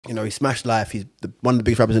You know, he smashed life. He's one of the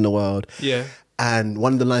biggest rappers in the world. Yeah. And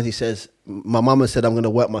one of the lines he says, my mama said I'm going to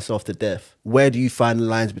work myself to death. Where do you find the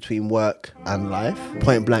lines between work and life?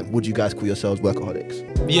 Point blank, would you guys call yourselves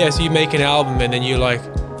workaholics? Yeah, so you make an album and then you're like,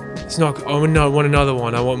 it's not, oh no, I want another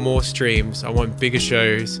one. I want more streams. I want bigger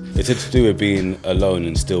shows. It's to do with being alone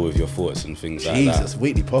and still with your thoughts and things like that. Jesus,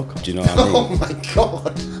 weekly podcast. Do you know what I mean? Oh my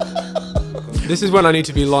God. This is when I need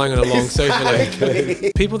to be lying on a long sofa.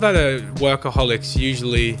 Like, people that are workaholics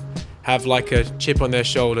usually have like a chip on their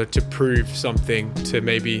shoulder to prove something to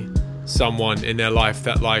maybe someone in their life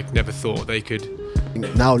that like never thought they could.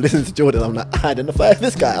 Now listen to Jordan, I'm like, I identify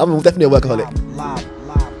this guy. I'm definitely a workaholic.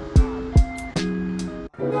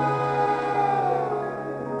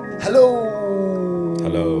 Hello.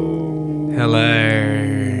 Hello.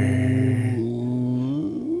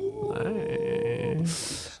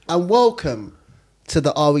 And welcome to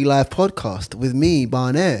the Are We Live podcast with me,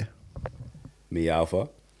 Barnett. Me, Alpha.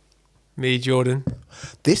 Me, Jordan.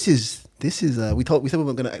 This is we said we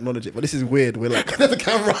weren't going to acknowledge it, but this is weird. We're like, there's a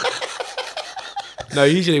camera. No,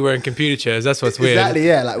 usually we're in computer chairs. That's what's weird. Exactly,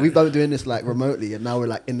 yeah. Like we've been doing this like remotely, and now we're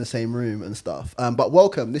like in the same room and stuff. But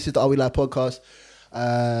welcome. This is the Are We Live podcast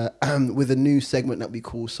with a new segment that we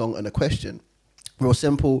call Song and a Question. Real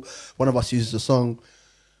simple. One of us uses a song.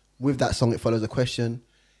 With that song, it follows a question.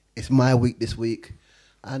 It's my week this week,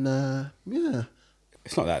 and yeah.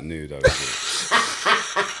 It's not that new though, is it?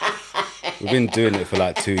 We've been doing it for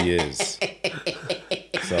like 2 years.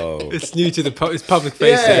 So It's new to it's public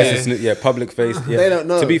facing. Yeah. it's new, public face. Yeah. They don't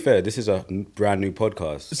know. To be fair, this is a brand new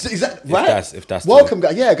podcast. Exactly. Right. If that's welcome,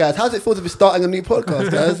 guys. Yeah, guys. How's it feel to be starting a new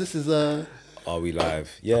podcast, guys? This is Are we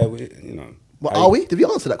live? Yeah, Well, are we? Did we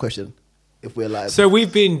answer that question? If we're live. So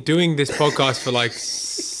we've been doing this podcast for like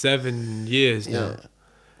 7 years now.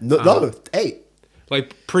 No, 8.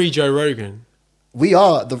 Like pre-Joe Rogan. We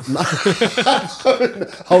are the.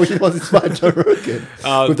 How you was inspired Joe Rogan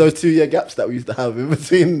with those 2-year gaps that we used to have in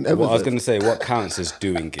between episodes. Well, I was going to say, what counts as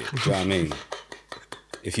doing it? Do you know what I mean?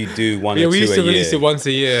 If you do one or two a year. We used to release it once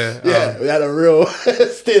a year. Yeah, we had a real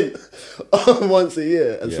stint once a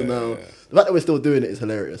year, and so now the fact that we're still doing it is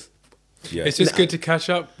hilarious. Yeah. It's just good to catch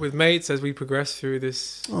up with mates as we progress through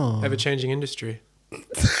this ever-changing industry.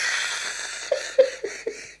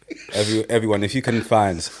 Everyone, if you can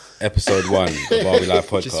find episode 1 of Are We Live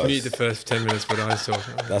podcast. Just mute the first 10 minutes when I saw.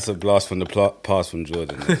 That's a blast from the past from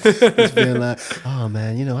Jordan. Just being like, oh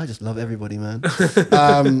man, I just love everybody, man.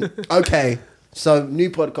 Okay, so new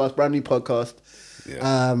podcast, brand new podcast.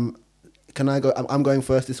 Yeah. Can I go? I'm going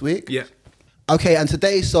first this week. Yeah. Okay, and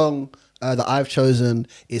today's song that I've chosen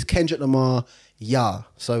is Kendrick Lamar, Yeah.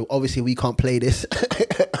 So obviously we can't play this.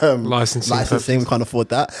 Licensing, we can't afford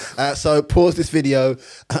that. So pause this video,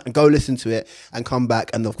 go listen to it, and come back,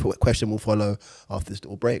 and the question will follow after this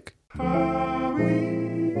little break.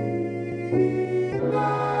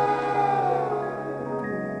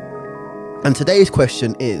 And today's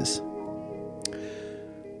question is,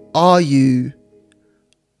 are you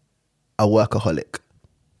a workaholic?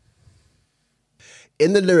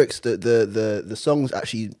 In the lyrics, the song's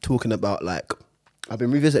actually talking about, like, I've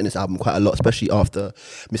been revisiting this album quite a lot, especially after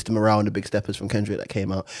Mr. Morale and the Big Steppers from Kendrick that came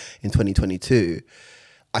out in 2022.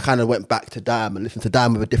 I kind of went back to Damn and listened to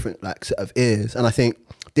Damn with a different like set of ears. And I think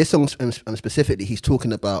this song specifically, he's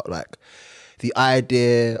talking about like the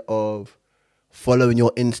idea of following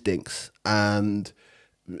your instincts and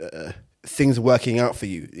things working out for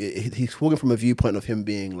you. He's talking from a viewpoint of him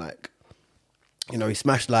being like, he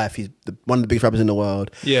smashed life. He's one of the biggest rappers in the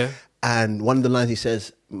world. Yeah. And one of the lines he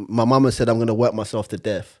says, my mama said I'm going to work myself to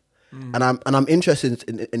death. And I'm interested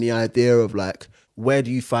in the idea of like, where do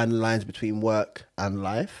you find the lines between work and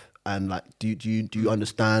life? And like, do you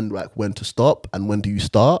understand like when to stop and when do you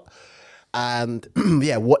start? And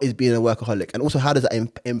yeah, what is being a workaholic? And also, how does that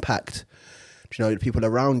impact, the people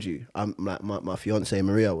around you? Like my fiance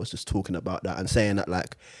Maria was just talking about that and saying that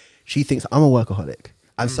like, she thinks I'm a workaholic.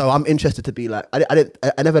 And so I'm interested to be like, I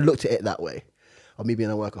never looked at it that way, of me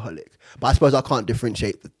being a workaholic. But I suppose I can't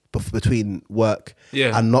differentiate between work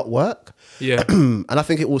and not work. Yeah. And I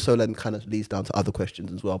think it also then kind of leads down to other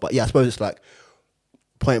questions as well. But yeah, I suppose it's like,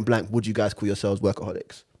 point blank, would you guys call yourselves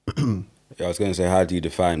workaholics? Yeah, I was going to say, how do you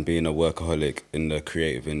define being a workaholic in the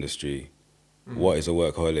creative industry? What is a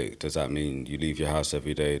workaholic? Does that mean you leave your house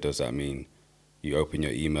every day? Does that mean you open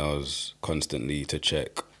your emails constantly to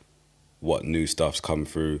check what new stuff's come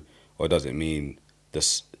through? Or does it mean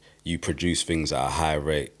you produce things at a high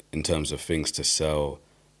rate in terms of things to sell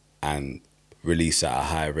and release at a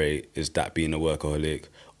high rate? Is that being a workaholic?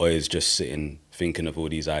 Or is just sitting thinking of all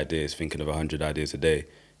these ideas, thinking of 100 ideas a day?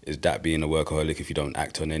 Is that being a workaholic if you don't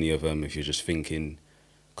act on any of them, if you're just thinking?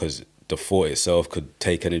 Because the thought itself could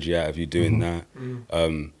take energy out of you doing that.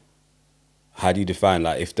 How do you define,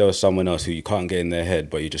 like, if there was someone else who you can't get in their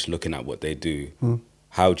head, but you're just looking at what they do,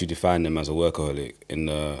 how would you define them as a workaholic in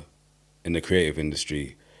the creative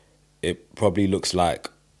industry? It probably looks like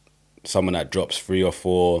someone that drops 3 or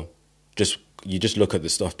 4, you just look at the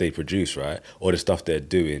stuff they produce, right? Or the stuff they're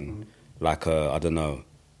doing. Like, I don't know,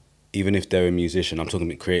 even if they're a musician, I'm talking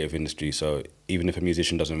about creative industry, so even if a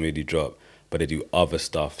musician doesn't really drop, but they do other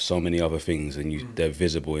stuff, so many other things, and they're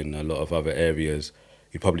visible in a lot of other areas,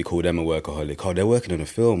 you'd probably call them a workaholic. Oh, they're working on a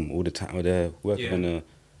film all the time, or they're working on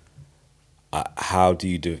how do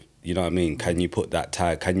you do, you know what I mean? Can you put that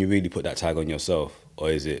tag, can you really put that tag on yourself? Or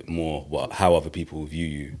is it more how other people view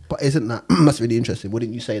you? But isn't that's really interesting.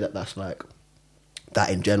 Wouldn't you say that that's like that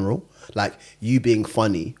in general? Like you being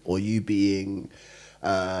funny or you being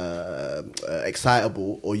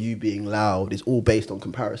excitable or you being loud is all based on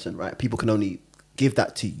comparison, right? People can only give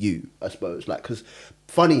that to you, I suppose. Like, because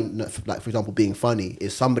funny, like for example, being funny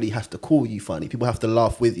is somebody has to call you funny. People have to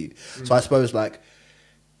laugh with you. So I suppose like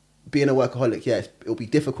being a workaholic, yes, it'll be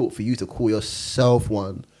difficult for you to call yourself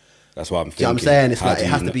one. That's what I'm thinking. You know what I'm saying? It's like it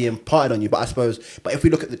has to be imparted on you. But I suppose, if we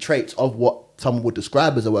look at the traits of what someone would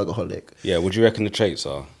describe as a workaholic. Yeah, what do you reckon the traits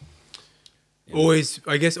are? Always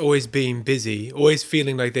being busy, always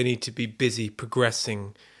feeling like they need to be busy,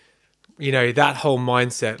 progressing. You know, that whole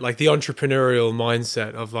mindset, like the entrepreneurial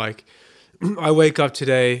mindset of like, I wake up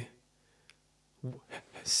today,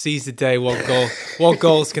 seize the day, what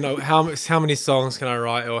goals can I, how many songs can I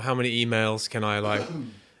write, or how many emails can I like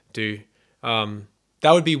do?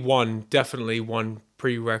 That would be definitely one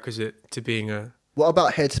prerequisite to being a... What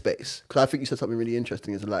about headspace? Because I think you said something really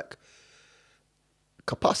interesting is like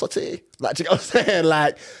capacity. Like, do you know what I'm saying?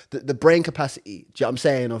 Like the brain capacity, do you know what I'm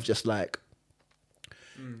saying? Of just like,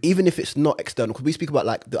 even if it's not external, because we speak about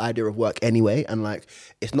like the idea of work anyway, and like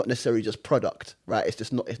it's not necessarily just product, right?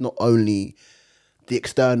 It's not only the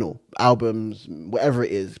external albums, whatever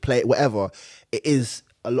it is, play it, whatever. It is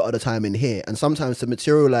a lot of the time in here. And sometimes to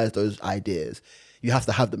materialize those ideas, you have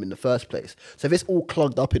to have them in the first place. So if it's all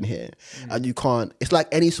clogged up in here and you can't, it's like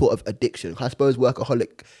any sort of addiction. I suppose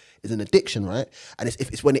workaholic is an addiction, right? And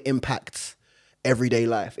it's when it impacts everyday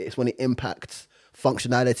life. It's when it impacts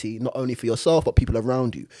functionality, not only for yourself, but people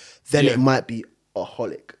around you. Then it might be a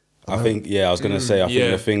holic. I think, I was going to say, I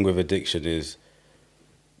think the thing with addiction is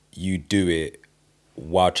you do it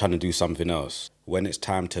while trying to do something else. When it's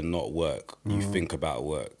time to not work, you think about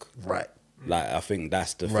work. Right. Like, I think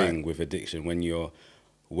that's the thing with addiction.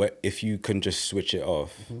 If you can just switch it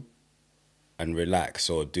off and relax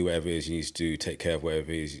or do whatever it is you need to do, take care of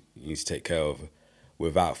whatever it is you need to take care of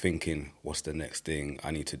without thinking, what's the next thing I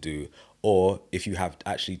need to do? Or if you have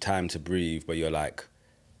actually time to breathe, but you're like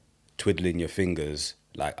twiddling your fingers,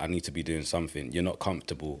 like I need to be doing something. You're not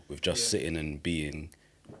comfortable with just sitting and being.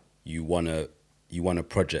 You want a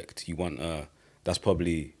project. You want that's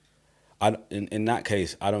probably... In that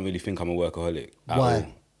case, I don't really think I'm a workaholic.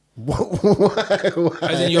 Why? Why?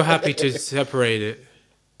 As in you're happy to separate it.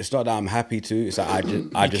 It's not that I'm happy to. It's that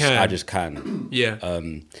I just can. Yeah.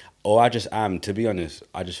 Or I just am. To be honest,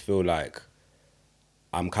 I just feel like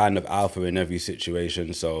I'm kind of alpha in every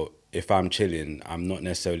situation. So if I'm chilling, I'm not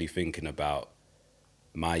necessarily thinking about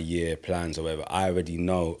my year plans or whatever. I already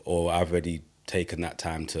know, or I've already taken that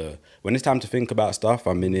time to... When it's time to think about stuff,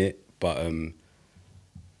 I'm in it. But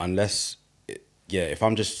if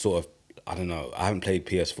I'm just sort of, I don't know, I haven't played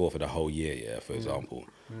PS4 for the whole year, for example.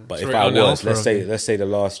 But if I was, let's say the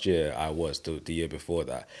last year I was, the year before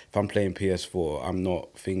that, if I'm playing PS4, I'm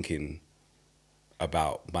not thinking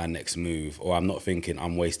about my next move, or I'm not thinking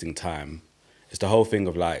I'm wasting time. It's the whole thing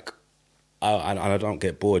of like, I don't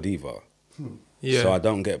get bored either. Yeah. So I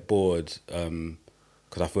don't get bored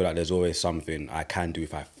because I feel like there's always something I can do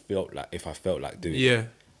if I felt like doing it. Yeah.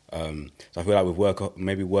 So I feel like with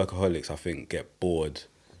workaholics, I think get bored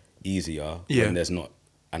easier when there's not,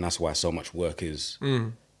 and that's why so much work is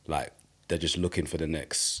like they're just looking for the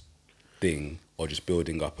next thing or just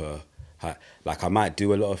building up like I might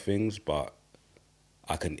do a lot of things, but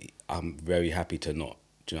I'm very happy to not.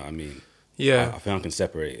 Do you know what I mean? Yeah. I think I can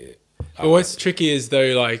separate it. But what's tricky is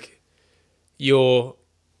though, like you're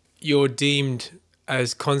deemed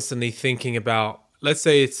as constantly thinking about, let's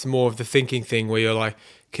say it's more of the thinking thing where you're like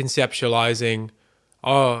conceptualizing,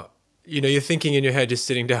 you're thinking in your head, just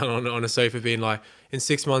sitting down on a sofa being like, in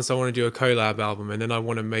 6 months I want to do a collab album, and then I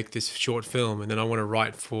want to make this short film, and then I want to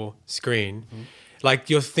write for screen. Like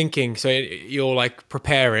you're thinking, so you're like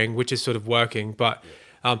preparing, which is sort of working, but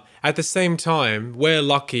at the same time, we're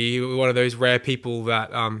lucky, we're one of those rare people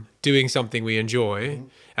that doing something we enjoy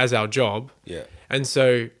as our job. Yeah. And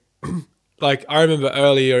so like I remember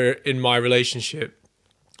earlier in my relationship,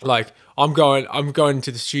 like I'm going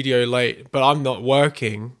to the studio late, but I'm not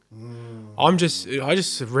working. I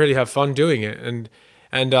just really have fun doing it, and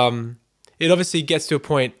it obviously gets to a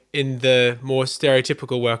point in the more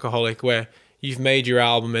stereotypical workaholic where you've made your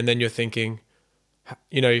album and then you're thinking,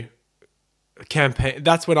 you know, campaign.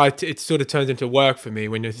 That's when it sort of turns into work for me,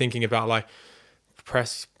 when you're thinking about like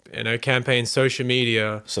press, you know, campaigns, social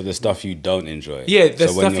media. So the stuff you don't enjoy. Yeah, the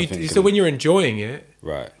stuff so when you're enjoying it,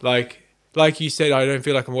 right? Like you said, I don't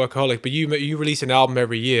feel like I'm a workaholic, but you release an album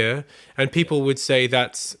every year, and people would say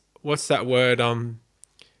that's, what's that word?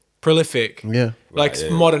 Prolific. Yeah. Like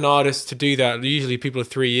modern artists to do that, usually people are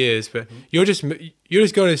 3 years, but you're just going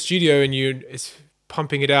to the studio and it's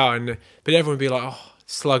pumping it out, but everyone would be like, oh,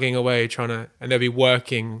 slugging away and they'll be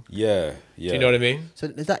working. Yeah. Do you know what I mean? So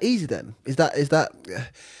is that easy then? Is that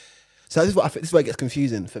so this is what I think, this is where it gets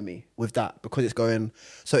confusing for me with that, because it's going,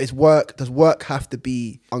 so it's work. Does work have to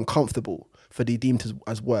be uncomfortable for the deemed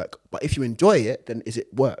as work? But if you enjoy it, then is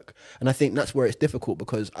it work? And I think that's where it's difficult,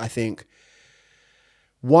 because I think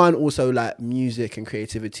one, also like music and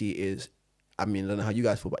creativity is, I mean, I don't know how you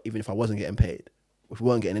guys feel, but even if I wasn't getting paid, if we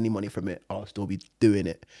weren't getting any money from it, I'll still be doing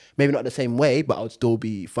it. Maybe not the same way, but I'll still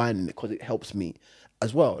be finding it because it helps me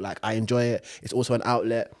as well. Like I enjoy it. It's also an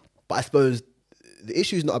outlet. But I suppose the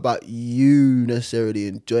issue is not about you necessarily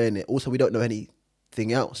enjoying it. Also, we don't know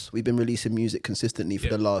anything else. We've been releasing music consistently for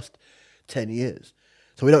the last 10 years.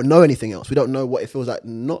 So we don't know anything else. We don't know what it feels like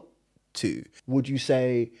not to. Would you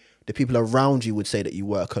say the people around you would say that you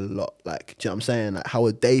work a lot? Like, do you know what I'm saying? Like, how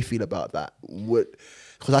would they feel about that?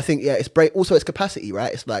 Because I think, it's break. Also, it's capacity,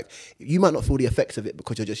 right? It's like you might not feel the effects of it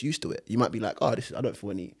because you're just used to it. You might be like, oh, I don't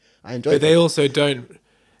feel any. I enjoy it. But they also don't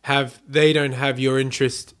have your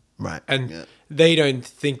interest, right? And they don't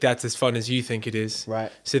think that's as fun as you think it is,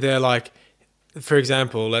 right? So they're like, for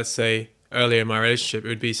example, let's say earlier in my relationship, it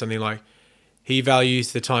would be something like he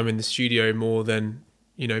values the time in the studio more than,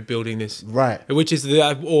 you know, building this, right? Which is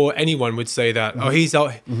or anyone would say that. Oh, he's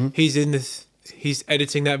out. He's in this. He's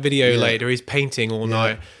editing that video late, or he's painting all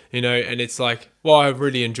night, you know, and it's like, well, I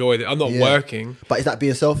really enjoy it. I'm not working. But is that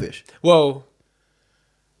being selfish? Well,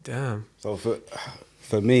 damn. So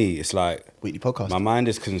for me, it's like weekly podcast.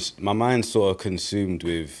 My mind's sort of consumed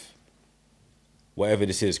with whatever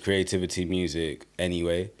this is, creativity, music,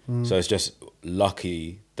 anyway. So it's just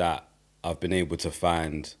lucky that I've been able to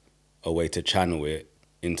find a way to channel it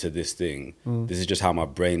into this thing. This is just how my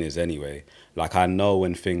brain is anyway. Like I know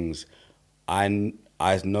when things. I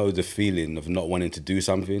know the feeling of not wanting to do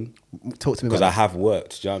something. Talk to me about because I have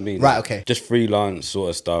worked. Do you know what I mean? Right. Okay. Just freelance sort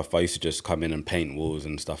of stuff. I used to just come in and paint walls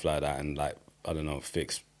and stuff like that, and like I don't know,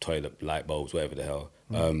 fix toilet light bulbs, whatever the hell.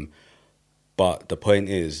 But the point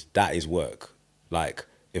is that is work. Like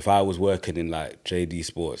if I was working in like JD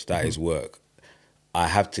Sports, that is work. I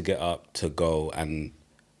have to get up to go and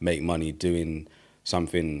make money doing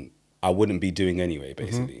something I wouldn't be doing anyway,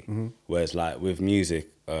 basically. Whereas like with music.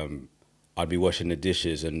 I'd be washing the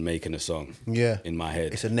dishes and making a song in my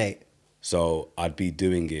head. It's innate. So I'd be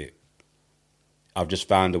doing it. I've just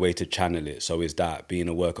found a way to channel it. So is that being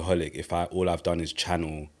a workaholic? If all I've done is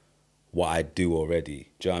channel what I do already.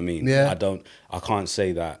 Do you know what I mean? Yeah. I can't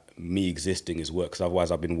say that me existing is work, because otherwise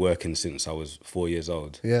I've been working since I was 4 years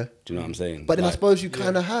old. Yeah. Do you know what I'm saying? But then I suppose you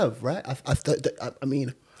kind of have, right? I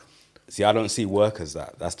mean... See, I don't see work as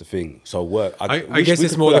that. That's the thing. So work... I guess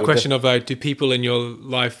it's more the question of like, do people in your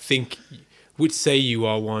life would say you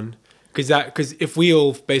are one? Because if we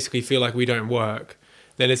all basically feel like we don't work,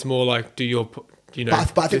 then it's more like,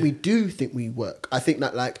 But I think we do think we work. I think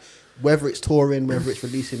that like, whether it's touring, whether it's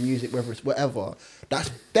releasing music, whether it's whatever, that's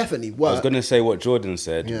definitely work. I was going to say what Jordan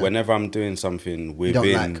said. Yeah. Whenever I'm doing something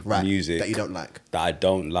within music... That you don't like. That I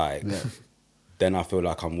don't like, then I feel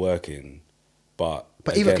like I'm working. But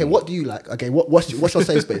again, even, okay, what do you like? Okay, what's your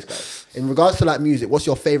safe space, guys? In regards to like music, what's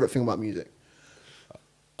your favourite thing about music?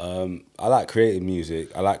 I like creating music.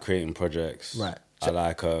 I like creating projects. Right. I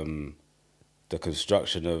like the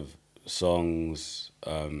construction of songs,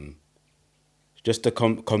 just the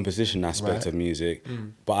composition aspect of music.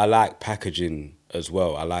 But I like packaging as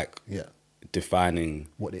well. I like defining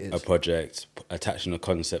what it is. A project, attaching a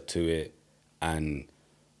concept to it, and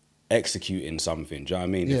executing something. Do you know what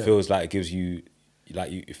I mean? Yeah. It feels like it gives you,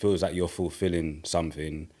 it feels like you're fulfilling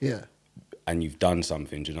something. Yeah. And you've done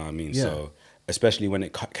something. Do you know what I mean? Yeah. So especially when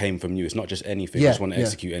it came from you, it's not just anything. I just want to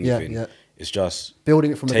execute anything. Yeah. It's just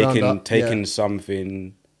building it from the ground up. Taking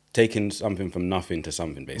something from nothing to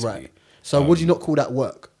something, basically. Right. So would you not call that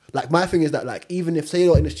work? Like my thing is that like even if say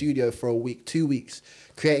you're in the studio for a week, 2 weeks,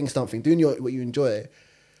 creating something, doing what you enjoy,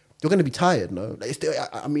 you're going to be tired, no? Like,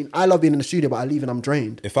 I mean, I love being in the studio, but I leave and I'm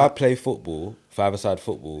drained. If I play football, five-a-side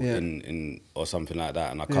football Yeah. in or something like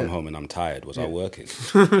that, and I come home and I'm tired, was I working?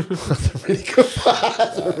 That's a really good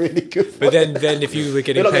That's a really good But then if you were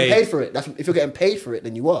getting you're not paid, getting paid for it. If you're getting paid for it,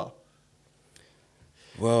 then you are.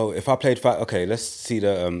 Well, if I played okay, let's see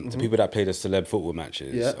the people that play the celeb football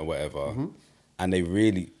matches or whatever, and they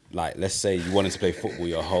really like, let's say you wanted to play football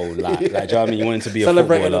your whole life, like, do you know what I mean? You wanted to be a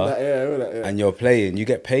Celebrating footballer, that, and you're playing, you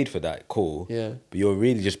get paid for that, cool. Yeah. But you're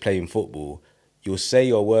really just playing football. You'll say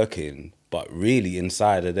you're working, but really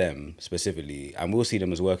inside of them specifically, and we'll see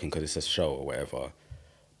them as working because it's a show or whatever.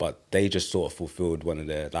 But they just sort of fulfilled one of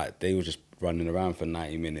their, like, they were just running around for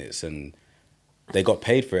 90 minutes and they got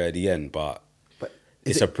paid for it at the end, but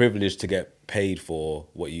it's a privilege to get paid for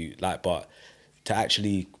what you like, but to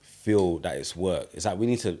actually feel that it's work, it's like we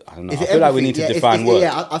need to, I don't know, I feel like we need to define work.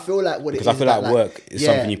 Yeah, I feel like what it is. Because I feel like work is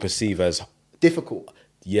something you perceive as difficult.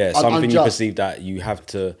 Yeah, something you perceive that you have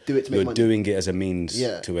to do it to make you're money. Doing it as a means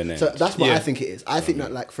to an end. So that's what I think it is. I think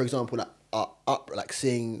that, like, for example, like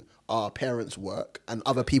seeing our parents work and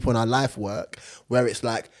other people in our life work, where it's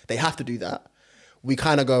like they have to do that. We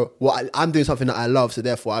kind of go, well, I'm doing something that I love, so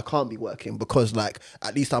therefore I can't be working because, like,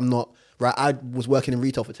 at least I'm not, right? I was working in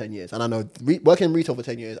retail for 10 years, and I know working in retail for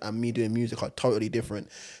 10 years and me doing music are totally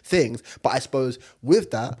different things. But I suppose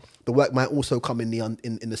with that, the work might also come in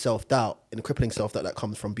the self-doubt, in the crippling self-doubt that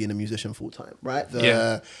comes from being a musician full-time, right?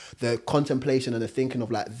 The contemplation and the thinking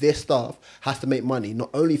of, like, this stuff has to make money,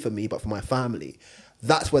 not only for me, but for my family.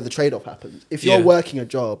 That's where the trade-off happens. If you're working a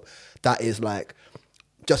job that is, like,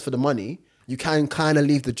 just for the money, you can kind of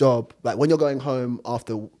leave the job. Like, when you're going home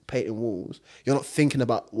after painting walls, you're not thinking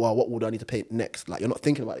about, well, what would I need to paint next? Like, you're not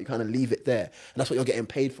thinking about it. You kind of leave it there. And that's what you're getting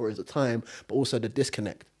paid for, is the time, but also the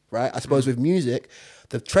disconnect, right? I suppose with music,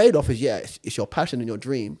 the trade-off is, it's your passion and your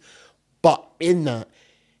dream. But in that,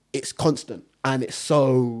 it's constant and it's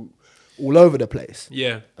so all over the place.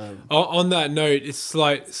 Yeah. On that note, it's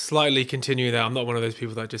slightly continuing that. I'm not one of those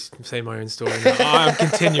people that just say my own story. I'm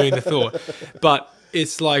continuing the thought. But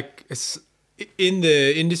it's like, in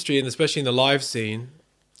the industry, and especially in the live scene,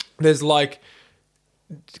 there's like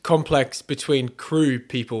complex between crew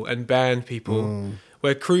people and band people,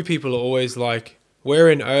 where crew people are always like,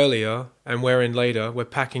 we're in earlier and we're in later, we're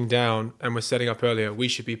packing down and we're setting up earlier, we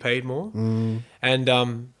should be paid more. And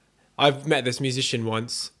I've met this musician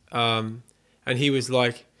once, and he was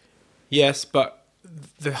like, yes, but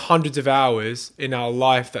the hundreds of hours in our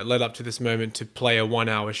life that led up to this moment to play a 1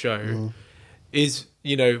 hour show is,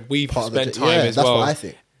 you know, we've spent time as well. That's what I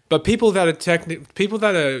think. But people that are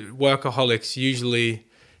workaholics usually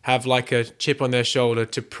have like a chip on their shoulder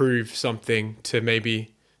to prove something to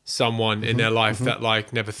maybe someone in their life that,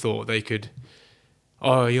 like, never thought they could,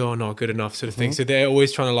 oh, you're not good enough, sort of thing. So they're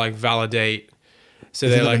always trying to, like, validate. So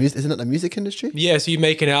they're like, isn't it the music industry? Yeah, so you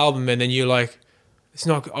make an album and then you're like, it's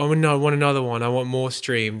not, oh no, I want another one. I want more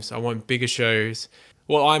streams. I want bigger shows.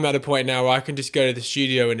 Well, I'm at a point now where I can just go to the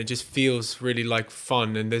studio and it just feels really, like,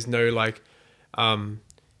 fun, and there's no, like,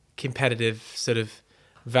 competitive sort of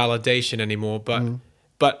validation anymore.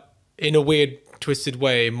 But in a weird, twisted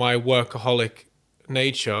way, my workaholic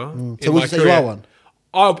nature. So would you say you are one?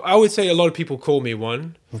 I would say a lot of people call me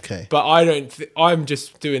one. Okay. But I don't. I'm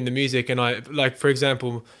just doing the music, and I, like, for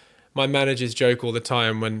example, my managers joke all the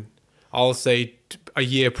time when I'll say a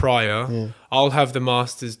year prior, I'll have the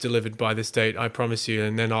masters delivered by this date, I promise you,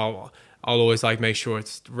 and then I'll always, like, make sure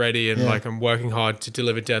it's ready and like I'm working hard to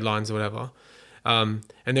deliver deadlines or whatever. And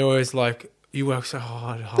they're always like, you work so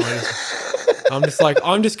hard. I'm just like,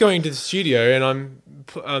 I'm just going to the studio and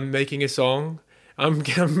I'm making a song. I'm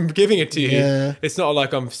giving it to you. Yeah. It's not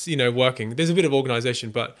like I'm, you know, working. There's a bit of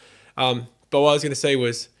organization, but what I was going to say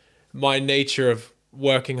was my nature of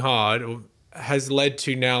working hard has led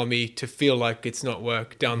to now me to feel like it's not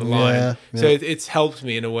work down the line. Yeah. So it's helped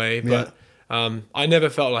me in a way, but I never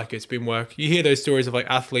felt like it's been work. You hear those stories of, like,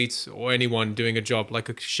 athletes or anyone doing a job, like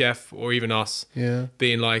a chef or even us,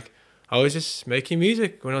 being like, I was just making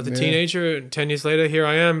music when I was a teenager, and 10 years later, here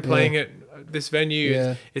I am playing at this venue.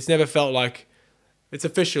 Yeah. It's never felt like it's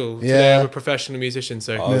official. Today I'm a professional musician.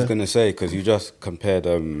 So I was going to say, because you just compared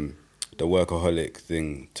the workaholic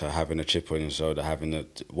thing to having a chip on your shoulder,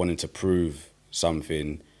 wanting to prove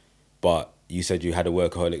something, but you said you had a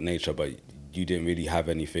workaholic nature, but you didn't really have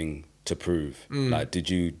anything to prove. Like, did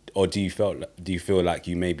you, or do you feel like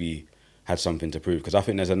you maybe had something to prove? Because I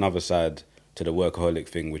think there's another side to the workaholic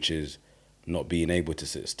thing, which is not being able to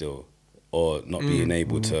sit still, or not being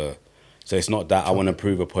able to. So it's not that I want to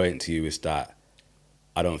prove a point to you. It's that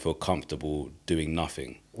I don't feel comfortable doing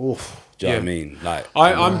nothing. Oof. Do you know what I mean? Like,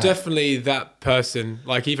 I'm definitely that person.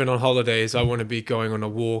 Like, even on holidays, I want to be going on a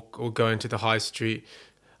walk or going to the high street.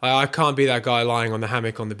 I can't be that guy lying on the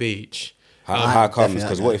hammock on the beach. how comes? definitely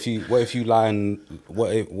Because that what if you lie and what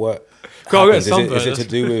Go get happens? Is it to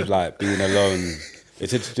do with like being alone?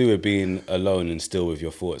 Is it to do with being alone and still with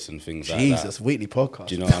your thoughts and things like that? Jesus, weekly podcast.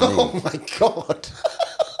 Do you know what I mean? Oh my God.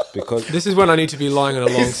 Because This is when I need to be lying on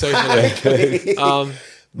a long sofa.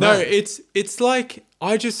 No, it's like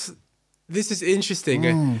this is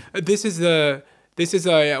interesting. This is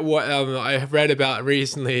what I have read about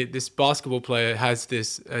recently. This basketball player has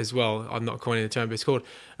this as well. I'm not coining the term, but it's called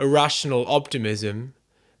irrational optimism.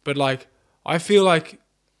 But like, I feel like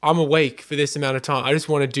I'm awake for this amount of time. I just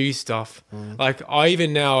want to do stuff. Like, I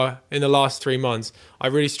even now, in the last 3 months, I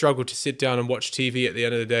really struggle to sit down and watch TV at the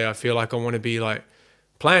end of the day. I feel like I want to be like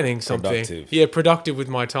planning something. Productive. Yeah, productive with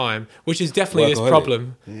my time, which is definitely this Workaholic.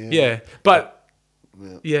 problem. Yeah. But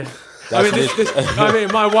yeah. I mean, I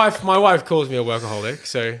mean, my wife calls me a workaholic.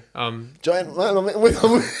 So, Giant man, I'm with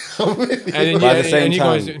you. and but at the same you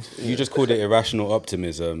time, guys, you just called it irrational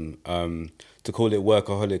optimism. To call it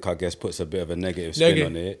workaholic, I guess, puts a bit of a negative spin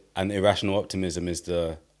on it. And irrational optimism is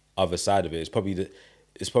the other side of it. It's probably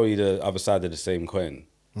the other side of the same coin.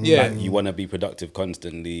 Yeah. Like, you want to be productive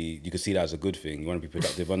constantly. You can see that as a good thing. You want to be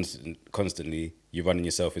productive constantly. You're running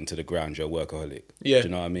yourself into the ground. You're a workaholic. Yeah. Do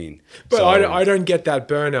you know what I mean? But So- I don't get that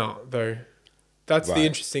burnout though. That's the Right.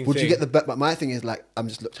 interesting Would thing. you get the but my thing is like I'm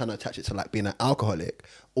just trying to attach it to like being an alcoholic.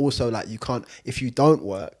 Also, like you can't if you don't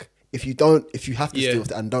work, if you have to Yeah.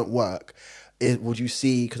 still and don't work, would you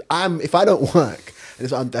see? Because if I don't work, and this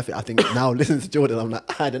is what I'm definitely. I think now listening to Jordan, I'm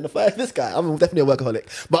like I identify as this guy. I'm definitely a workaholic,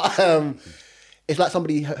 but it's like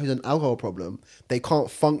somebody who's an alcohol problem. They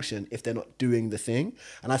can't function if they're not doing the thing.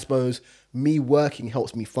 And I suppose me working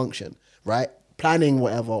helps me function, right? Planning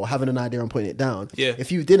whatever or having an idea and putting it down. Yeah.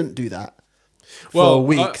 If you didn't do that well, for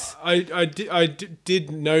weeks, I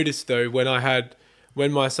did notice though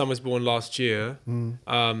when my son was born last year, and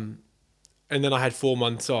then I had 4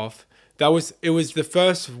 months off. It was the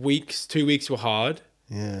first 2 weeks were hard.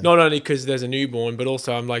 Yeah. Not only because there's a newborn, but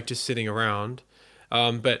also I'm like just sitting around.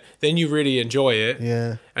 But then you really enjoy it.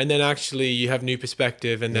 Yeah. And then actually you have new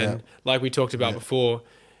perspective. And then, Yeah. like we talked about before,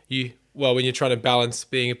 when you're trying to balance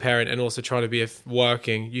being a parent and also trying to be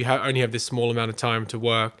working, you only have this small amount of time to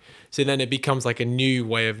work. So then it becomes like a new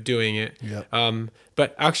way of doing it. Yeah.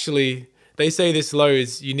 But actually, they say this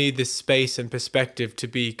loads, you need this space and perspective to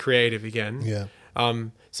be creative again. Yeah.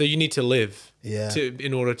 So you need to live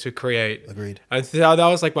in order to create. Agreed. And that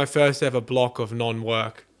was like my first ever block of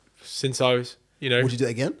non-work since I was, Would you do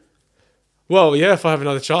it again? Well, yeah, if I have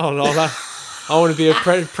another child, I want to be a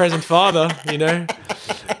present father,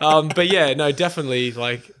 But yeah, no, definitely,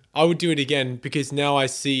 like, I would do it again because now I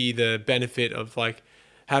see the benefit of, like,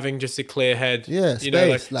 having just a clear head. Yeah,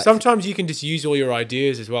 space, like- sometimes you can just use all your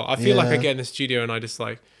ideas as well. I feel like I Yeah. get in the studio and I just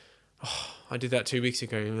like, I did that 2 weeks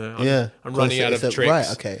ago. I'm Cool, running so out of it's tricks. right,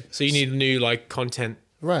 okay. So you need new, like, content.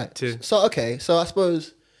 Right. So I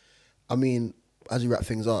suppose, I mean, as we wrap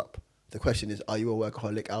things up, the question is, are you a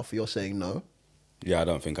workaholic? Alfie, you're saying no. Yeah, I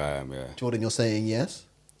don't think I am. Yeah. Jordan, you're saying yes.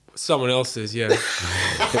 Someone else's, yeah.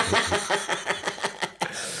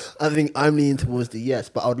 I think I'm leaning towards the yes,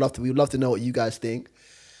 but we'd love to know what you guys think.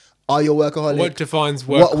 Are you a workaholic? What defines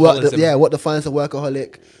workaholism? What defines a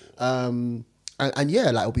workaholic? And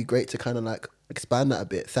yeah, like it'll be great to kind of like expand that a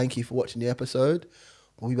bit. Thank you for watching the episode.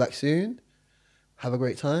 We'll be back soon. Have a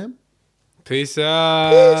great time. Peace out.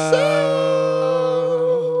 Peace out.